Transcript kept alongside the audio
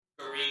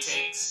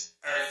Greetings,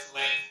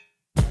 Earthling.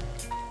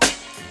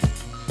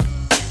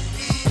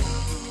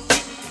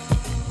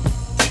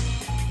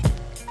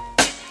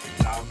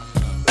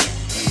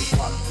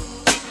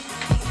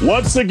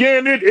 Once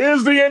again, it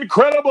is the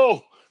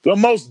incredible, the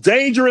most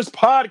dangerous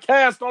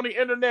podcast on the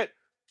internet.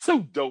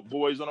 Two dope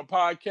boys on a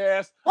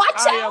podcast. Watch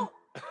I out!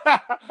 am,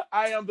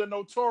 I am the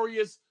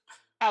notorious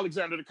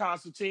Alexander the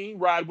Constantine.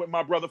 Ride with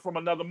my brother from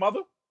another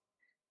mother.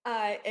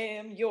 I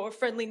am your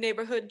friendly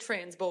neighborhood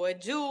trans boy,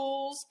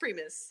 Jules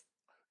Primus.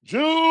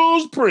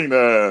 Jules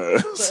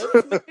Primus.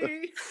 That's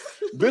me.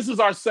 This is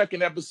our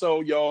second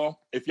episode, y'all.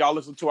 If y'all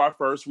listen to our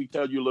first, we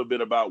tell you a little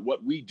bit about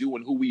what we do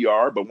and who we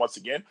are. But once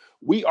again,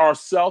 we are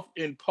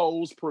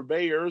self-imposed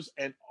purveyors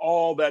and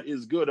all that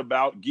is good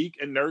about geek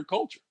and nerd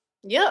culture.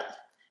 Yep.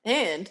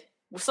 And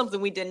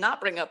something we did not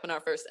bring up in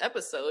our first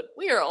episode,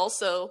 we are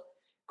also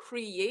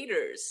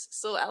creators.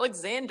 So,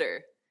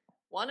 Alexander,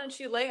 why don't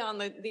you lay on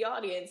the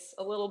audience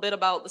a little bit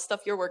about the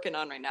stuff you're working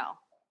on right now?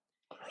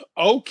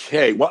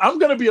 Okay, well, I'm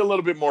going to be a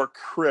little bit more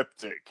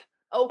cryptic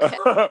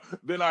Okay.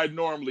 than I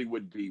normally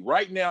would be.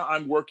 Right now,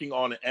 I'm working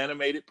on an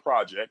animated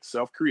project,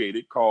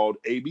 self-created, called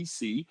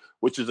ABC,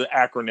 which is an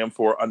acronym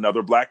for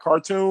Another Black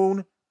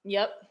Cartoon.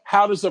 Yep.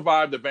 How to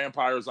Survive the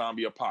Vampire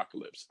Zombie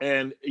Apocalypse.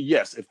 And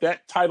yes, if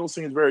that title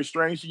seems very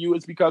strange to you,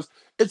 it's because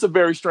it's a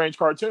very strange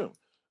cartoon.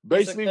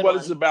 Basically, what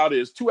it's about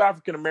is two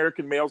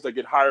African-American males that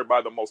get hired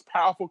by the most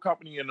powerful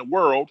company in the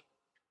world,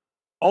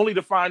 only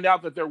to find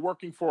out that they're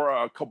working for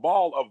a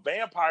cabal of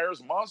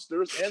vampires,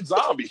 monsters, and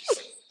zombies.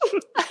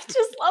 I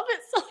just love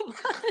it so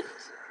much.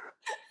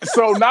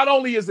 So not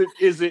only is it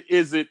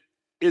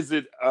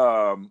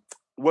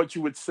what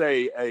you would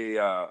say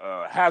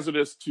a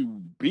hazardous to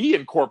be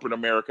in corporate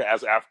America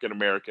as African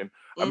American.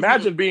 Mm-hmm.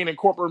 Imagine being in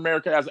corporate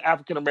America as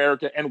African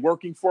American and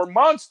working for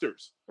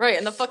monsters. Right,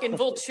 and the fucking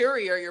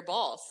Volturi are your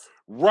boss.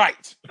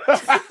 Right.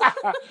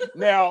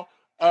 Now,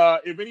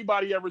 if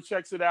anybody ever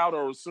checks it out,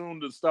 or soon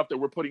the stuff that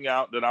we're putting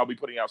out, that I'll be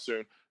putting out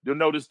soon, you'll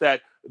notice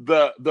that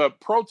the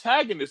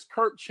protagonist,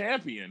 Kurt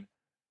Champion,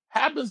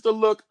 happens to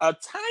look a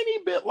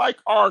tiny bit like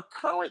our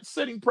current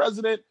sitting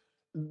president.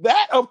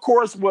 That, of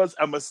course, was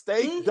a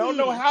mistake. Mm-hmm. Don't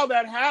know how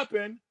that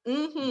happened.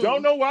 Mm-hmm.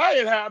 Don't know why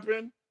it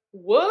happened.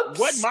 Whoops.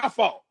 Wasn't my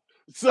fault.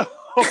 So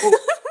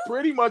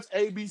pretty much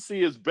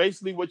ABC is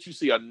basically what you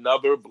see,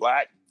 another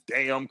black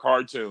damn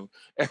cartoon.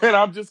 And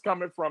I'm just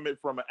coming from it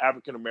from an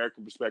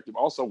African-American perspective,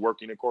 also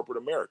working in corporate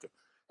America.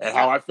 And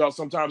how I felt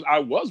sometimes I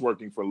was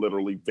working for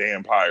literally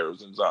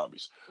vampires and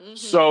zombies. Mm-hmm.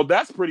 So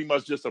that's pretty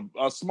much just a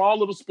small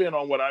little spin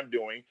on what I'm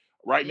doing.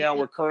 Right now,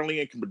 we're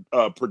currently in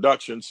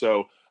production,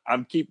 so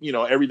I'm keeping,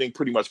 everything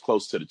pretty much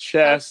close to the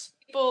chest.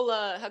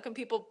 How can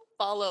people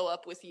follow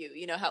up with you?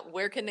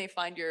 Where can they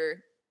find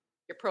your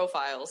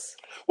profiles?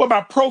 Well,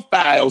 my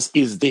profiles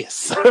is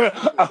this.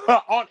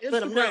 On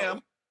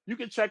Instagram, you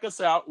can check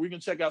us out. We can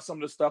check out some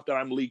of the stuff that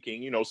I'm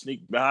leaking,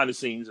 sneak behind the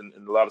scenes and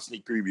a lot of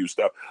sneak preview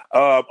stuff.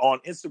 On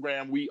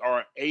Instagram, we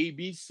are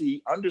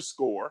ABC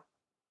 _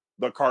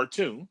 the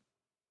cartoon.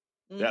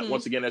 That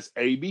once again, that's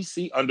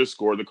ABC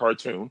 _ the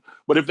cartoon.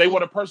 But if they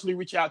want to personally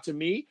reach out to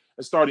me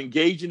and start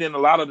engaging in a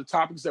lot of the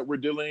topics that we're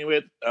dealing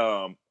with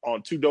on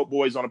Two Dope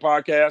Boys on a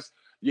Podcast,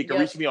 you can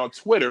reach me on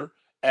Twitter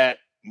at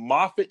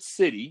Moffett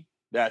City.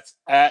 That's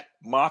at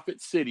Moffett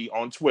City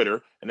on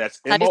Twitter. And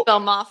that's how do you spell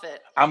Moffett?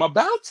 I'm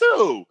about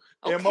to.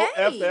 Okay.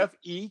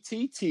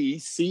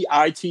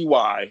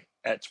 MOFFETTCITY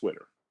at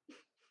Twitter.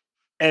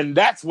 And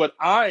that's what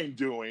I'm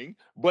doing.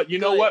 But you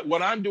know what?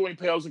 What I'm doing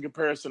pales in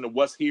comparison to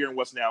what's here and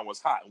what's now and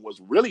what's hot. And what's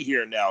really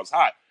here and now is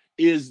hot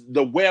is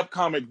the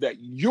webcomic that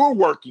you're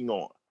working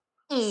on.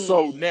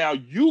 So now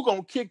you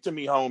gonna kick to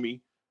me,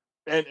 homie,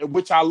 and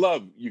which I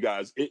love, you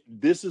guys.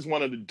 This is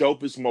one of the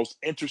dopest, most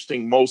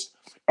interesting, most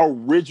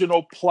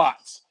original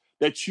plots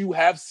that you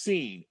have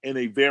seen in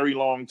a very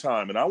long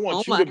time. And I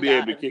want you to be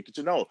able to kick it.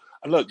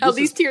 Look,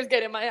 these tears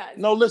get in my eyes.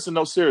 No, listen,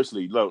 no,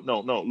 seriously.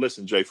 No,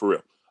 listen, Jay, for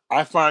real.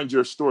 I find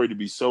your story to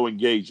be so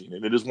engaging,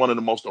 and it is one of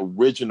the most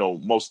original,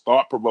 most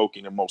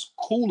thought-provoking, and most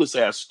coolest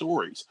ass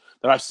stories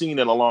that I've seen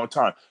in a long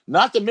time.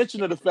 Not to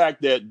mention the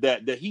fact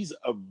that he's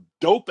a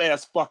dope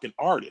ass fucking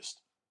artist.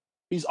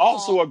 He's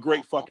also a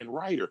great fucking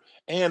writer,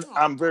 and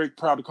I'm very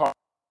proud to call him.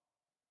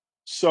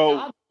 So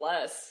God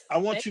bless. I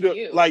want you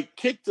to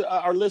kick to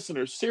our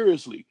listeners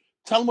seriously.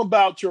 Tell them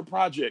about your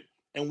project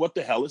and what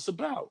the hell it's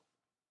about.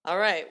 All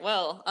right.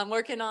 Well, I'm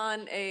working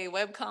on a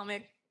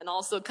webcomic and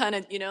also kind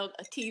of, a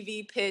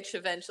TV pitch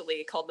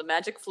eventually called The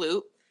Magic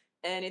Flute.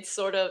 And it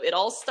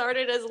all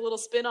started as a little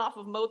spin-off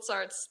of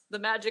Mozart's The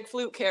Magic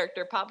Flute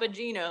character,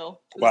 Papageno,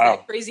 who's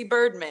that crazy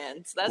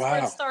Birdman. So that's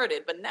where it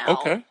started. But now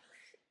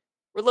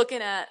we're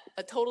looking at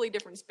a totally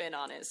different spin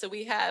on it. So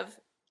we have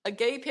a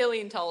gay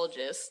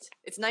paleontologist.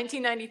 It's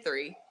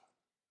 1993.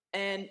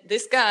 And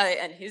this guy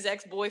and his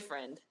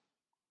ex-boyfriend,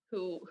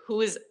 who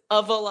is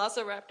a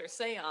velociraptor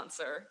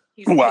seancer.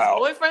 His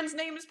boyfriend's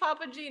name is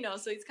Papageno,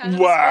 so he's kind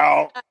of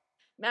a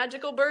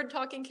magical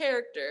bird-talking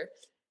character.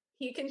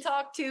 He can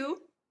talk to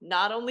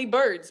not only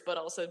birds, but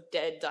also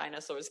dead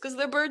dinosaurs, because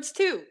they're birds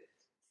too.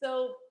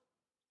 So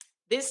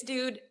this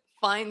dude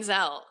finds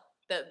out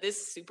that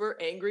this super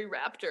angry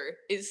raptor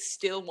is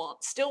still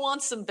wants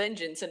some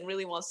vengeance and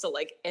really wants to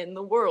like end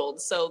the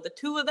world. So the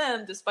two of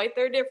them, despite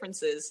their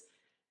differences,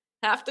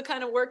 have to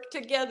kind of work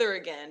together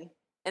again,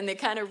 and they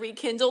kind of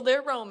rekindle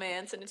their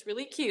romance, and it's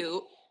really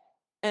cute.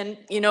 And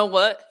you know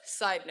what?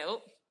 Side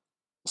note,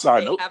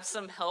 they have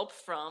some help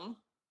from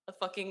a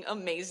fucking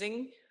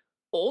amazing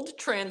old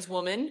trans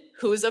woman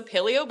who's a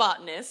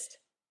paleobotanist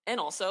and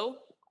also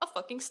a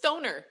fucking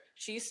stoner.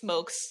 She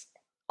smokes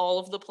all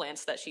of the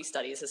plants that she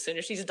studies as soon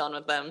as she's done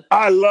with them.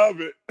 I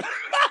love it.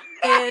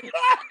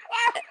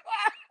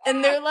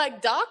 And they're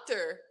like,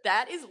 doctor,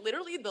 that is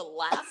literally the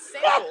last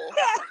sample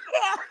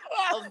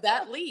of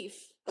that leaf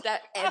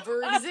that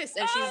ever exists.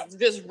 And she's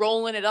just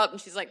rolling it up,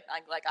 and she's like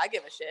I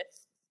give a shit.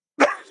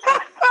 I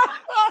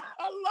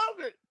love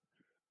it.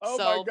 Oh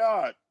my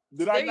God.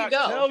 Did I not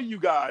tell you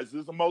guys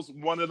this is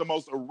one of the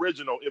most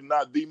original, if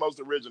not the most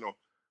original,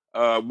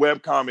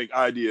 webcomic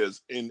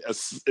ideas in a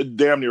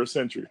damn near a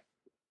century?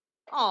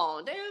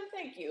 Oh, damn,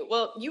 thank you.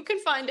 Well, you can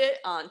find it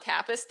on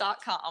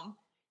Tapas.com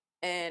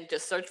and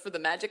just search for The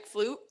Magic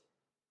Flute.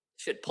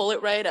 Should pull it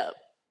right up.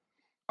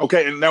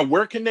 Okay, and now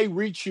where can they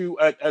reach you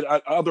at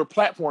other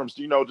platforms,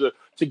 to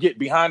get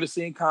behind the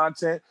scene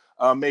content?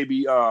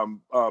 Maybe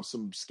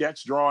some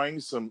sketch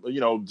drawings,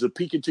 to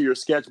peek into your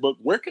sketchbook.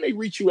 Where can they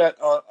reach you at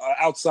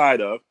outside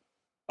of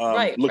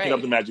looking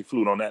up The Magic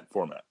Flute on that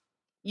format?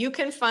 You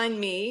can find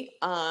me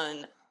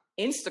on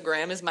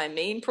Instagram is my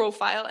main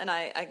profile, and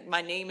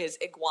my name is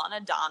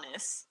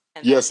Iguanadonis.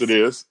 And yes, it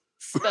is.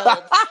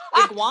 Spelled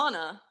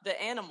iguana,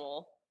 the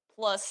animal,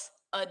 plus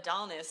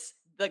Adonis,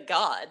 the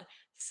god.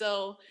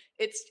 So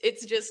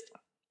it's just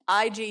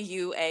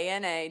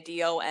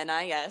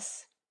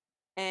IGUANADONIS.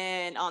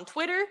 And on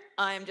Twitter,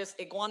 I'm just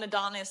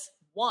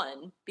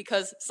Iguanadonis1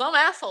 because some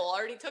asshole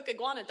already took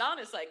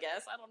Iguanadonis, I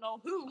guess. I don't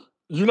know who.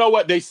 You know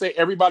what? They say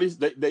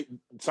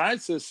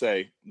scientists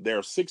say there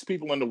are 6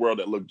 people in the world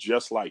that look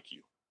just like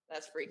you.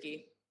 That's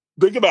freaky.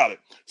 Think about it.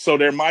 So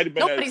there might have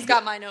been nobody's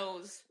got my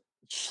nose.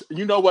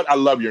 You know what? I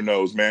love your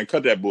nose, man.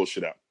 Cut that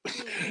bullshit out.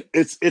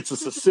 It's a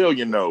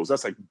Sicilian nose.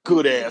 That's a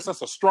good ass.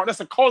 That's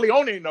a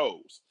Corleone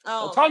nose.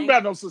 Don't talk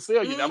about no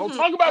Sicilian. Now don't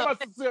talk about my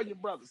Sicilian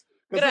brothers.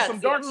 Because there's some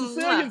dark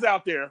Sicilians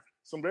out there.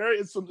 Some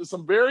very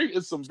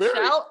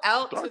shout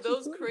out to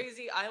those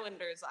crazy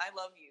islanders. I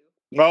love you.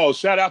 No,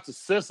 shout out to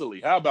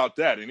Sicily. How about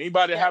that? And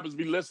anybody that happens to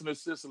be listening to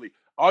Sicily,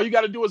 all you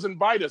got to do is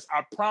invite us.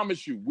 I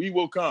promise you, we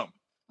will come.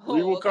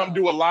 We will come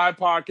do a live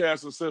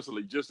podcast in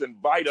Sicily. Just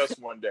invite us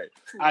one day.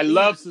 I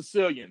love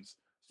Sicilians,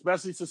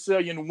 especially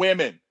Sicilian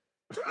women.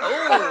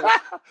 Oh,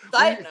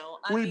 side note.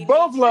 We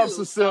both love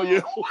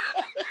Sicilian.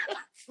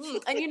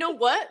 And you know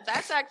what?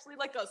 That's actually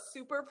like a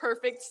super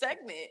perfect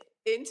segment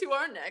into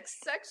our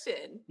next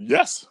section.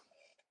 Yes.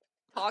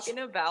 Talking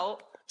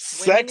about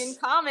sex in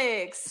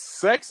comics.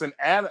 Sex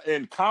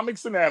and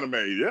comics and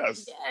anime.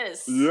 Yes.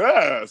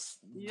 Yes.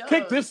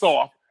 Kick this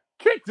off.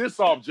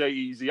 Jay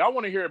Easy. I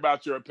want to hear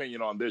about your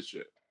opinion on this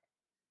shit.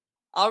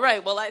 All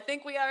right. Well, I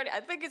think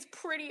it's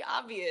pretty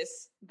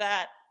obvious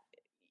that,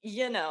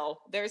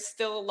 there's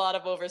still a lot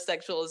of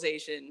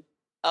over-sexualization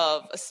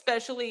of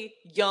especially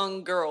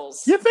young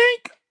girls. You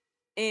think?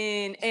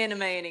 In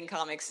anime and in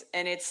comics,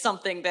 and it's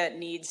something that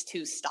needs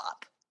to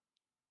stop.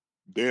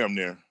 Damn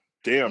near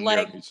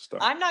needs to stop.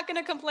 I'm not going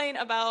to complain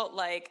about,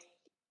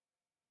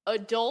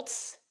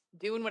 adults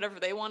doing whatever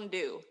they want to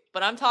do,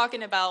 but I'm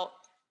talking about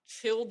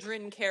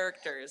children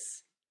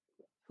characters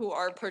who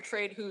are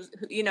portrayed,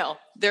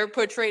 they're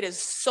portrayed as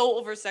so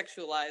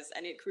over-sexualized,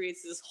 and it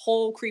creates this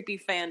whole creepy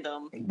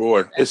fandom.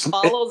 Boy, it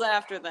follows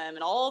after them,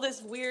 and all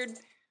this weird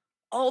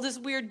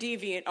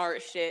deviant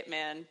art shit,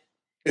 man.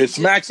 It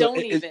smacks of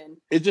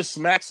it just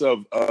smacks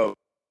of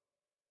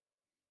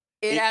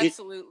it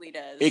absolutely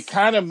does. It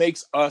kind of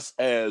makes us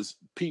as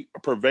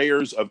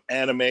purveyors of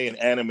anime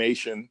and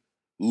animation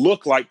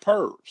look like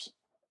pervs.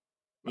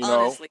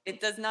 Honestly, it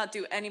does not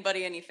do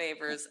anybody any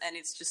favors, and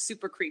it's just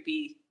super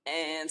creepy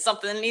and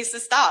something that needs to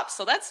stop.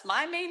 So that's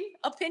my main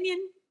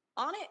opinion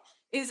on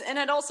it. And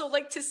I'd also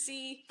like to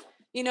see,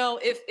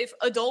 if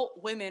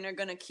adult women are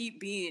gonna keep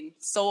being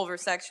so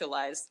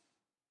over-sexualized,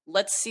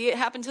 let's see it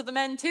happen to the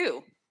men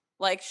too.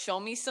 Like, show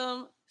me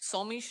some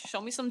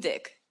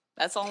dick.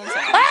 That's all I'm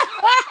saying. Why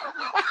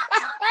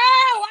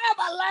am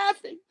I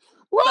laughing?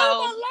 Why am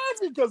I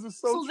laughing? Because it's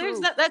so true.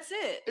 That's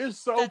it. It's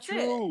so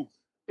true.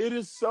 It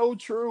is so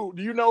true.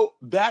 Do you know,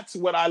 that's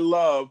what I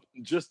love,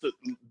 just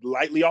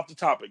lightly off the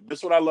topic. This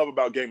is what I love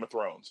about Game of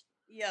Thrones.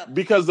 Yeah.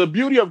 Because the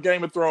beauty of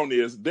Game of Thrones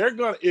is they're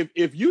going to,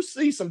 if you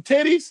see some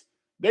titties,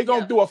 they're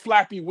going to do a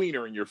flappy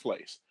wiener in your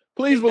face.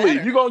 Please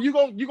believe you're going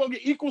to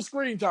get equal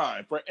screen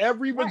time for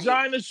every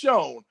vagina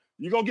shown.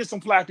 You're going to get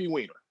some flappy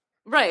wiener.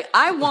 Right.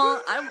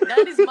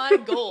 That is my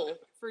goal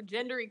for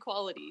gender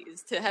equality,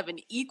 is to have an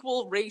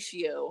equal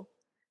ratio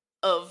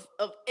of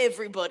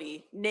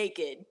everybody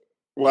naked.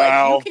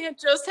 Wow. Like, you can't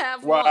just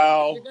have one.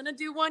 If you're going to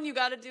do one, you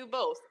got to do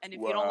both. And if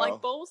you don't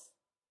like both,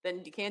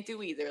 then you can't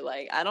do either.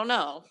 I don't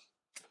know.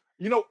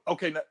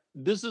 Okay, now,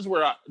 this is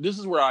where I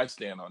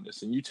stand on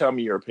this, and you tell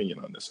me your opinion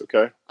on this,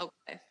 okay?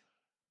 Okay.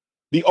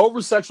 The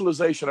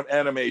over-sexualization of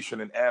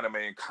animation and anime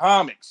and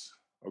comics,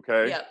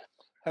 okay, Yep.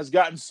 has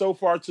gotten so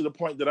far to the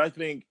point that I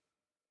think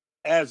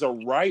as a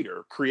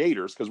writer,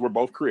 creators, because we're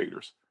both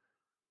creators,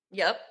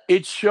 Yep.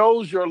 it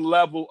shows your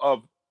level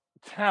of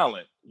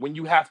talent when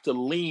you have to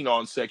lean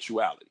on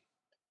sexuality.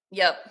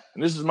 Yep.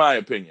 And this is my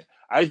opinion.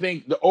 I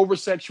think the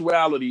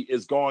over-sexuality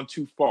is gone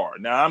too far.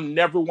 Now, I'm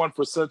never one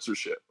for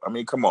censorship. I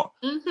mean, come on.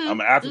 Mm-hmm.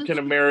 I'm an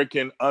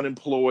African-American,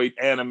 unemployed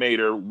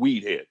animator,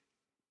 weedhead.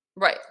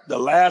 Right. The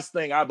last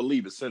thing I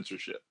believe is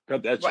censorship.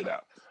 Cut that shit Right.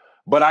 out.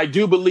 But I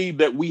do believe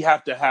that we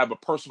have to have a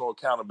personal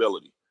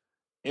accountability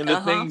in the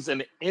Uh-huh. things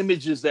and the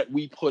images that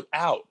we put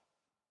out.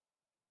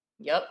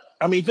 Yep.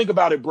 I mean, think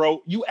about it,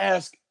 bro. You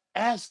ask,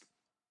 let's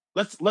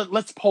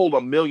poll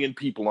 1 million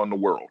people on the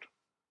world.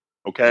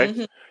 Okay?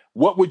 Mhm.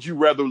 What would you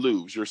rather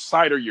lose, your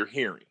sight or your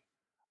hearing?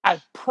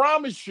 I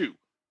promise you,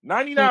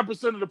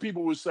 99% of the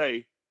people would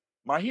say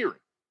my hearing.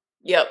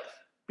 Yep.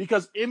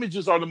 Because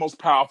images are the most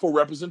powerful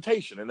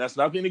representation. And that's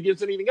nothing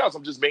against anything else.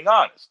 I'm just being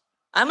honest.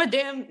 I'm a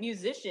damn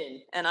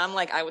musician, and I'm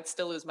like, I would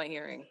still lose my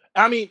hearing.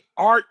 I mean,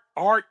 art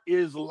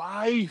is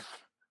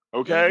life.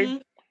 Okay?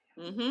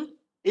 Mm-hmm. Mm-hmm.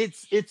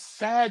 It's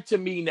sad to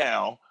me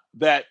now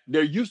that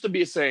there used to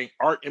be a saying,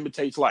 art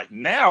imitates life.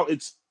 Now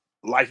it's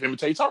life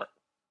imitates art.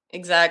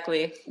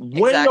 Exactly.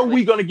 When are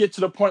we going to get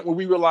to the point where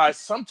we realize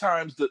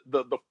sometimes the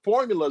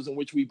formulas in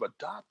which we've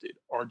adopted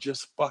are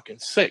just fucking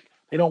sick?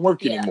 They don't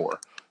work anymore.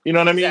 You know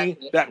what I mean?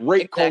 That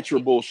rape culture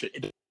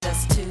bullshit.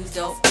 Just two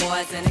dope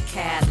boys in a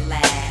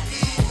Cadillac.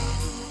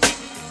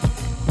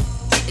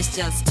 It's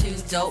just two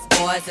dope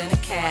boys in a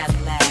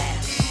Cadillac.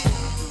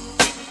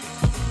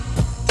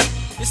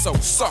 This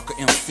old sucker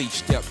MC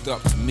stepped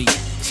up to me,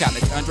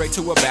 challenged Andre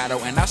to a battle,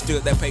 and I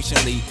stood there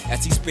patiently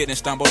as he spit and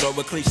stumbled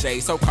over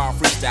cliches, so-called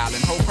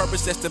freestyling. Whole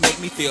purpose just to make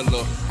me feel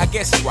look. I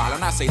guess he's wild,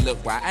 and I say,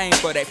 look, why I ain't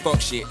for that fuck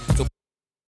shit. So